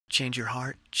change your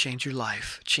heart, change your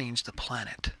life, change the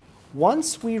planet.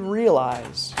 Once we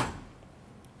realize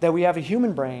that we have a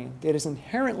human brain that is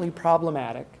inherently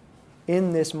problematic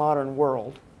in this modern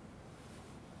world,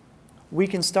 we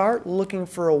can start looking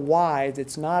for a why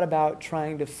that's not about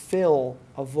trying to fill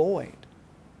a void.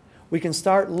 We can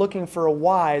start looking for a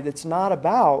why that's not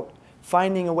about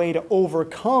finding a way to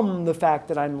overcome the fact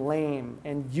that I'm lame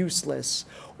and useless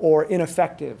or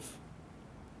ineffective.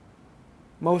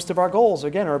 Most of our goals,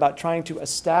 again, are about trying to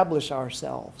establish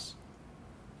ourselves,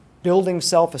 building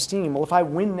self-esteem. Well, if I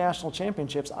win national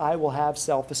championships, I will have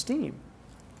self-esteem.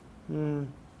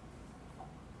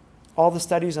 All the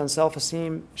studies on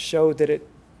self-esteem show that it,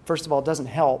 first of all, doesn't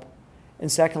help,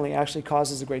 and secondly, actually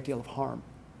causes a great deal of harm.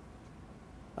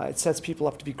 It sets people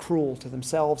up to be cruel to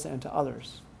themselves and to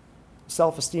others. The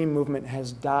self-esteem movement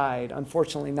has died.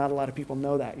 Unfortunately, not a lot of people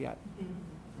know that yet.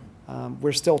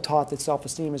 We're still taught that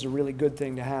self-esteem is a really good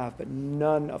thing to have, but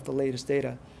none of the latest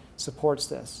data supports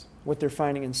this. What they're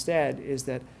finding instead is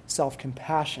that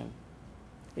self-compassion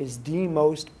is the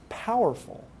most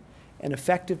powerful and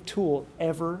effective tool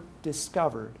ever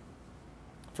discovered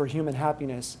for human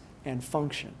happiness and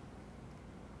function.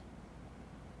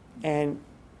 And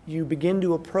you begin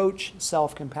to approach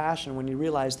self-compassion when you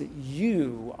realize that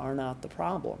you are not the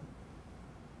problem.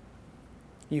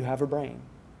 You have a brain,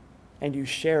 and you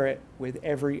share it with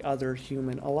every other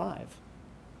human alive.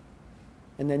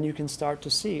 And then you can start to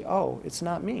see, oh, it's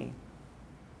not me.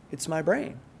 It's my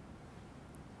brain.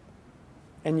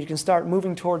 And you can start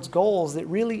moving towards goals that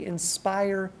really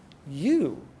inspire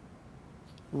you,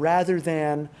 rather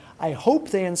than, I hope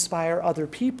they inspire other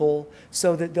people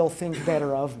so that they'll think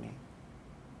better of me.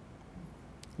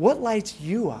 What lights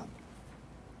you up,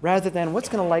 rather than what's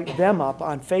going to light them up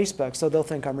on Facebook so they'll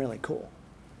think I'm really cool?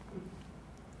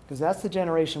 Because that's the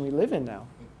generation we live in now.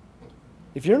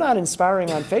 If you're not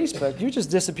inspiring on Facebook, you just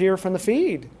disappear from the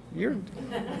feed.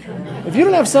 If you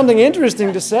don't have something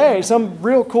interesting to say, some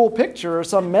real cool picture or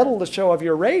some medal to show of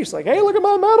your race, like, hey, look at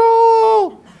my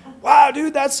medal! Wow,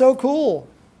 dude, that's so cool.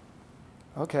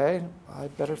 Okay, I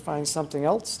better find something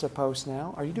else to post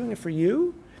now. Are you doing it for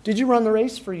you? Did you run the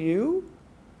race for you?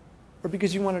 Or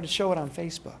because you wanted to show it on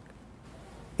Facebook?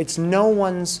 It's no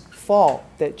one's fault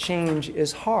that change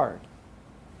is hard.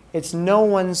 It's no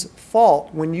one's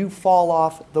fault when you fall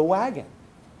off the wagon.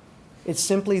 It's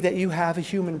simply that you have a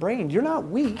human brain. You're not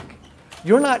weak.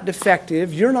 You're not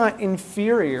defective. You're not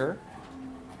inferior.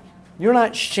 You're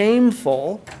not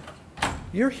shameful.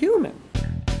 You're human.